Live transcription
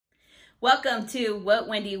Welcome to What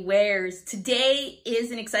Wendy Wears. Today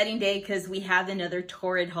is an exciting day because we have another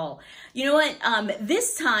Torrid haul. You know what?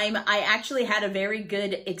 This time I actually had a very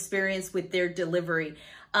good experience with their delivery.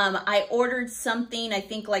 I ordered something, I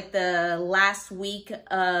think like the last week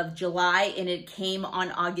of July, and it came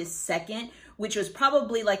on August 2nd, which was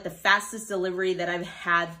probably like the fastest delivery that I've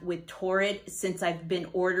had with Torrid since I've been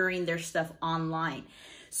ordering their stuff online.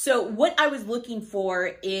 So what I was looking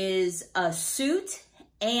for is a suit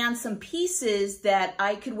and some pieces that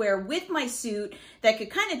I could wear with my suit that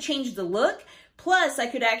could kind of change the look. Plus, I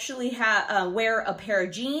could actually wear a pair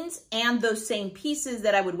of jeans, and those same pieces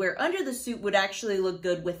that I would wear under the suit would actually look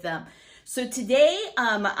good with them. So today,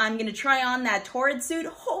 I'm gonna try on that Torrid suit.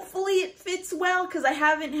 Hopefully it fits well because I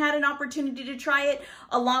haven't had an opportunity to try it,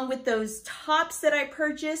 along with those tops that I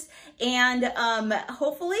purchased, and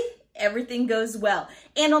hopefully everything goes well.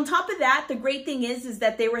 And on top of that, the great thing is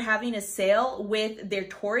that they were having a sale with their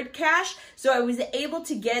Torrid cash. So I was able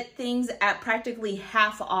to get things at practically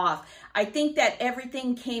half off. I think that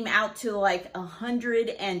everything came out to like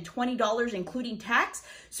 $120, including tax.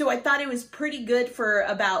 So I thought it was pretty good for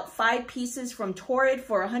about 5 pieces from Torrid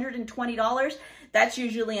for $120. That's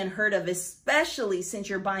usually unheard of, especially since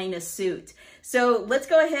you're buying a suit. So let's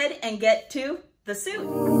go ahead and get to the suit.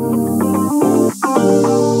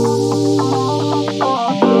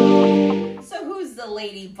 So who's the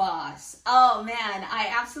lady boss? Oh man,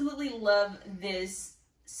 I absolutely love this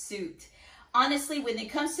suit. Honestly, when it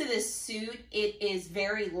comes to this suit, it is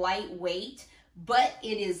very lightweight, but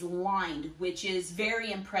it is lined, which is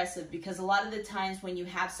very impressive because a lot of the times when you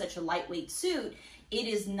have such a lightweight suit, it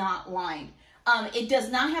is not lined. It does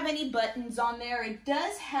not have any buttons on there. It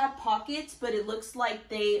does have pockets, but it looks like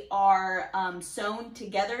they are sewn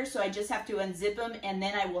together. So I just have to unzip them and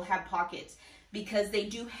then I will have pockets, because they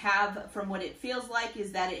do have, from what it feels like,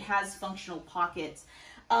 is that it has functional pockets.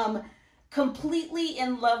 Completely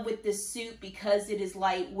in love with this suit because it is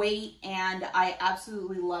lightweight and I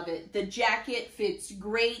absolutely love it. The jacket fits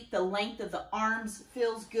great. The length of the arms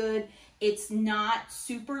feels good. It's not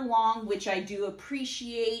super long, which I do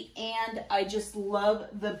appreciate, and I just love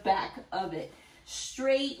the back of it.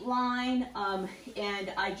 Straight line,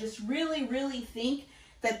 and I just really think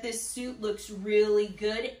that this suit looks really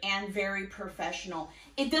good and very professional.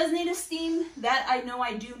 It does need a steam, that I know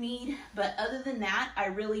I do need, but other than that, I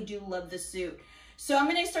really do love the suit. So I'm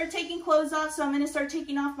gonna start taking clothes off, so I'm gonna start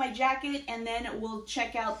taking off my jacket, and then we'll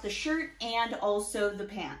check out the shirt and also the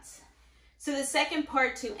pants. So the second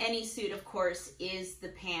part to any suit, of course, is the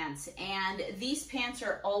pants. And these pants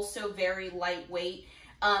are also very lightweight.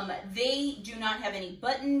 They do not have any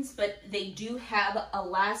buttons, but they do have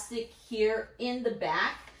elastic here in the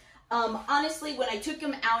back. Honestly, when I took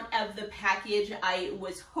them out of the package, I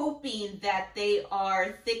was hoping that they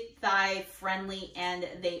are thick thigh friendly, and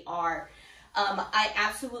they are. I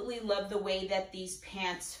absolutely love the way that these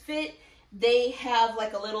pants fit. They have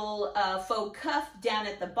like a little faux cuff down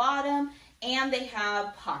at the bottom, and they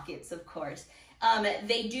have pockets, of course.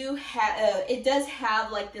 They do have, it does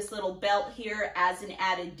have like this little belt here as an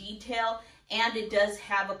added detail, and it does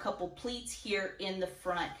have a couple pleats here in the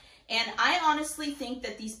front. And I honestly think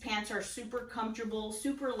that these pants are super comfortable,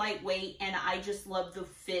 super lightweight, and I just love the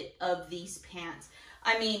fit of these pants.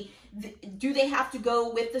 I mean, do they have to go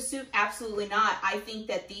with the suit? Absolutely not. I think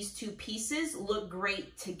that these two pieces look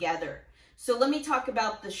great together. So let me talk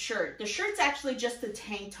about the shirt. The shirt's actually just a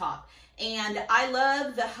tank top. And I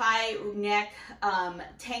love the high neck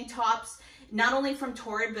tank tops, not only from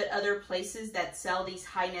Torrid, but other places that sell these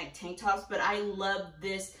high neck tank tops. But I love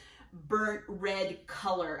this burnt red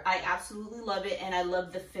color. I absolutely love it, and I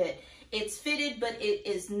love the fit. It's fitted, but it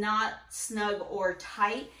is not snug or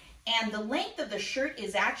tight. And the length of the shirt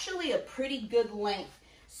is actually a pretty good length.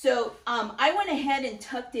 So I went ahead and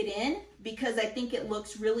tucked it in because I think it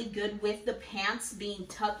looks really good with the pants being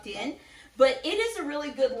tucked in. But it is a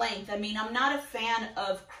really good length. I mean, I'm not a fan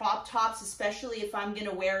of crop tops, especially if I'm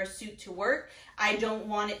gonna wear a suit to work. I don't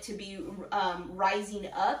want it to be rising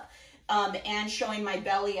up and showing my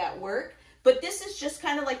belly at work. But this is just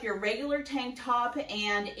kind of like your regular tank top,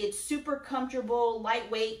 and it's super comfortable,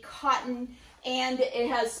 lightweight, cotton, and it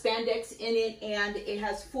has spandex in it, and it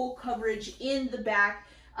has full coverage in the back.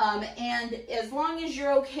 And as long as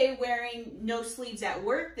you're okay wearing no sleeves at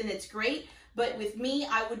work, then it's great. But with me,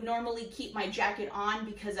 I would normally keep my jacket on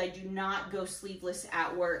because I do not go sleeveless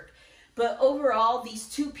at work. But overall, these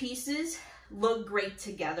two pieces look great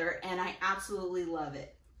together, and I absolutely love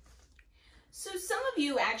it. So some of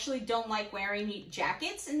you actually don't like wearing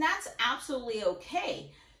jackets, and that's absolutely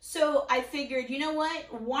okay. So I figured, you know what?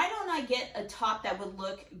 Why don't I get a top that would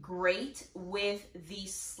look great with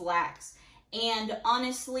these slacks? And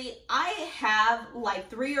honestly, I have like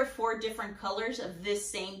 3 or 4 different colors of this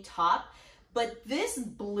same top, but this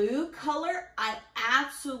blue color I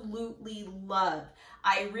absolutely love.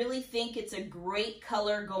 I really think it's a great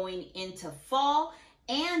color going into fall,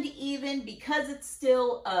 and even because it's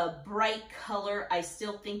still a bright color, I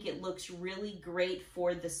still think it looks really great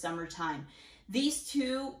for the summertime. These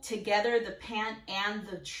two together, the pant and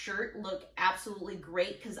the shirt, look absolutely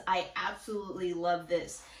great because I absolutely love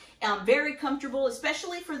this. Very comfortable,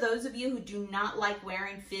 especially for those of you who do not like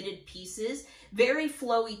wearing fitted pieces. Very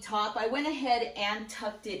flowy top. I went ahead and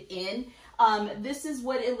tucked it in. This is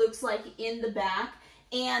what it looks like in the back.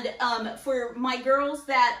 And for my girls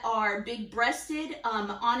that are big-breasted,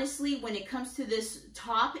 honestly, when it comes to this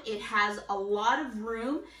top, it has a lot of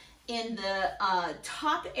room in the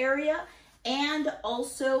top area and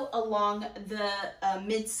also along the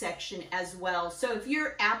midsection as well. So if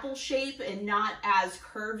you're apple shape and not as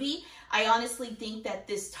curvy, I honestly think that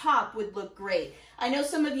this top would look great. I know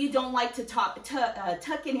some of you don't like to tuck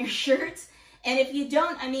in your shirts, and if you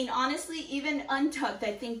don't, I mean, honestly, even untucked,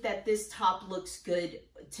 I think that this top looks good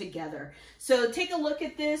together. So take a look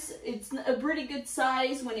at this. It's a pretty good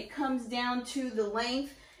size when it comes down to the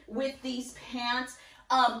length with these pants.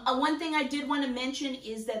 One thing I did want to mention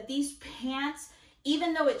is that these pants,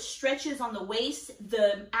 even though it stretches on the waist,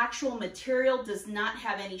 the actual material does not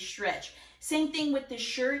have any stretch. Same thing with the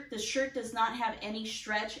shirt. The shirt does not have any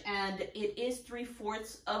stretch, and it is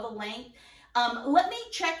 3/4 of a length. Let me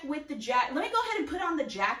check with the jacket. Let me go ahead and put on the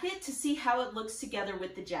jacket to see how it looks together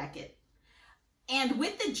with the jacket. And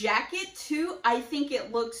with the jacket too, I think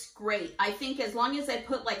it looks great. I think as long as I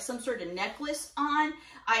put like some sort of necklace on,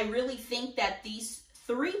 I really think that these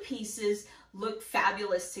 3 pieces look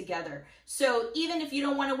fabulous together. So even if you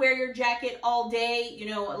don't want to wear your jacket all day, you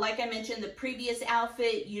know, like I mentioned the previous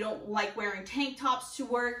outfit, you don't like wearing tank tops to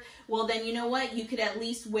work, well then you know what, you could at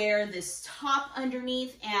least wear this top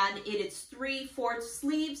underneath, and it's 3/4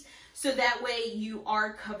 sleeves, so that way you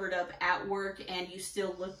are covered up at work and you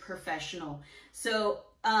still look professional. So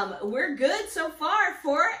we're good so far,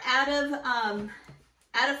 4 out of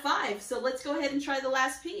 5. So let's go ahead and try the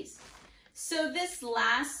last piece. So this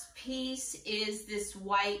last piece is this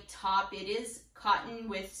white top. It is cotton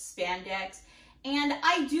with spandex, and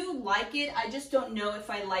I do like it. I just don't know if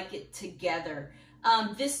I like it together.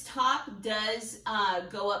 This top does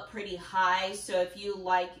go up pretty high, so if you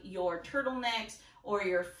like your turtlenecks or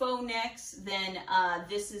your faux necks, then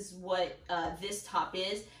this is what this top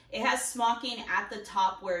is. It has smocking at the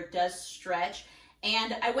top where it does stretch,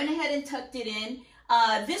 and I went ahead and tucked it in.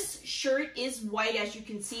 This shirt is white, as you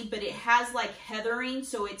can see, but it has like heathering,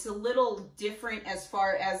 so it's a little different as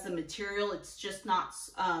far as the material. It's just not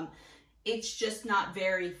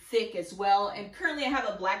very thick as well. And currently I have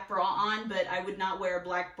a black bra on, but I would not wear a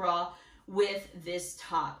black bra with this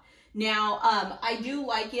top. Now, I do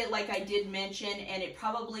like it, like I did mention, and it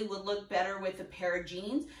probably would look better with a pair of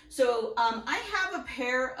jeans. So I have a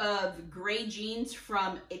pair of gray jeans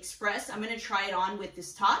from Express. I'm going to try it on with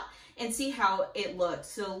this top and see how it looks.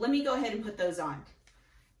 So let me go ahead and put those on.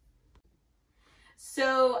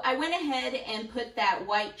 So I went ahead and put that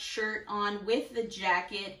white shirt on with the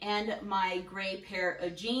jacket and my gray pair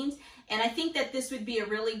of jeans. And I think that this would be a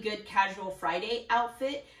really good casual Friday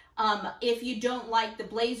outfit. If you don't like the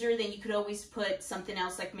blazer, then you could always put something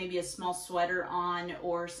else, like maybe a small sweater on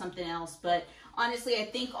or something else. But honestly, I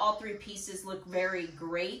think all 3 pieces look very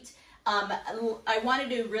great. I wanted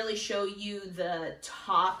to really show you the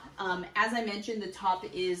top. As I mentioned, the top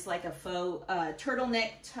is like a faux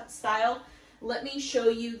turtleneck style. Let me show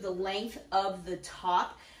you the length of the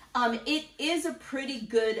top. It is a pretty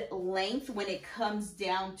good length when it comes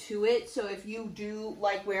down to it. So if you do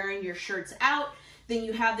like wearing your shirts out, then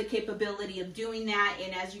you have the capability of doing that.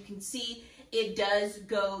 And as you can see, it does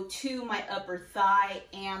go to my upper thigh,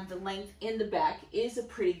 and the length in the back is a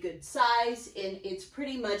pretty good size, and it's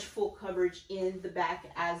pretty much full coverage in the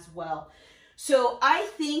back as well. So I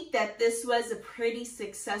think that this was a pretty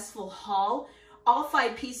successful haul. All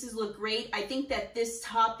 5 pieces look great. I think that this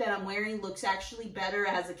top that I'm wearing looks actually better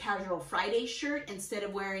as a casual Friday shirt instead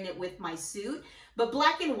of wearing it with my suit. But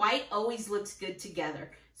black and white always looks good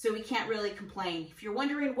together, so we can't really complain. If you're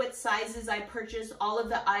wondering what sizes I purchased, all of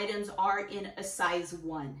the items are in a size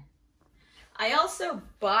 1. I also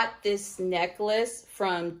bought this necklace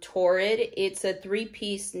from Torrid. It's a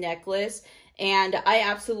 3-piece necklace, and I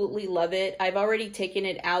absolutely love it. I've already taken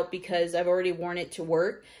it out because I've already worn it to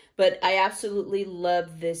work, but I absolutely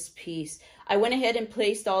love this piece. I went ahead and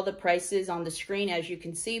placed all the prices on the screen, as you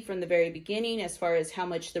can see from the very beginning, as far as how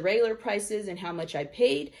much the regular price is and how much I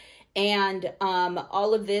paid. And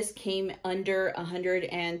all of this came under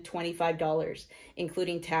 $125,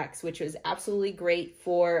 including tax, which was absolutely great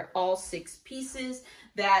for all 6 pieces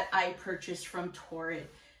that I purchased from Torrid.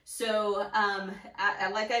 So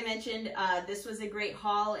like I mentioned, this was a great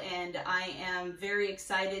haul, and I am very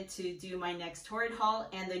excited to do my next Torrid haul,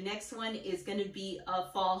 and the next one is going to be a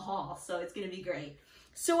fall haul, so it's going to be great.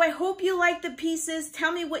 So I hope you like the pieces.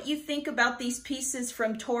 Tell me what you think about these pieces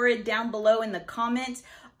from Torrid down below in the comments.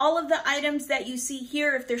 All of the items that you see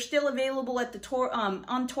here, if they're still available at the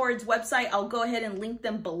on Torrid's website, I'll go ahead and link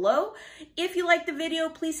them below. If you like the video,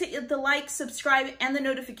 please hit the like, subscribe, and the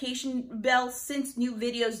notification bell, since new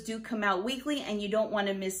videos do come out weekly and you don't want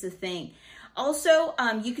to miss a thing. Also,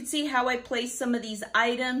 you can see how I place some of these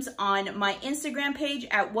items on my Instagram page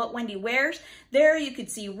at What Wendy Wears. There you could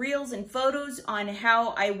see reels and photos on how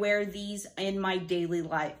I wear these in my daily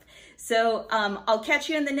life. So I'll catch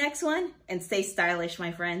you in the next one, and stay stylish,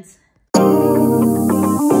 my friends.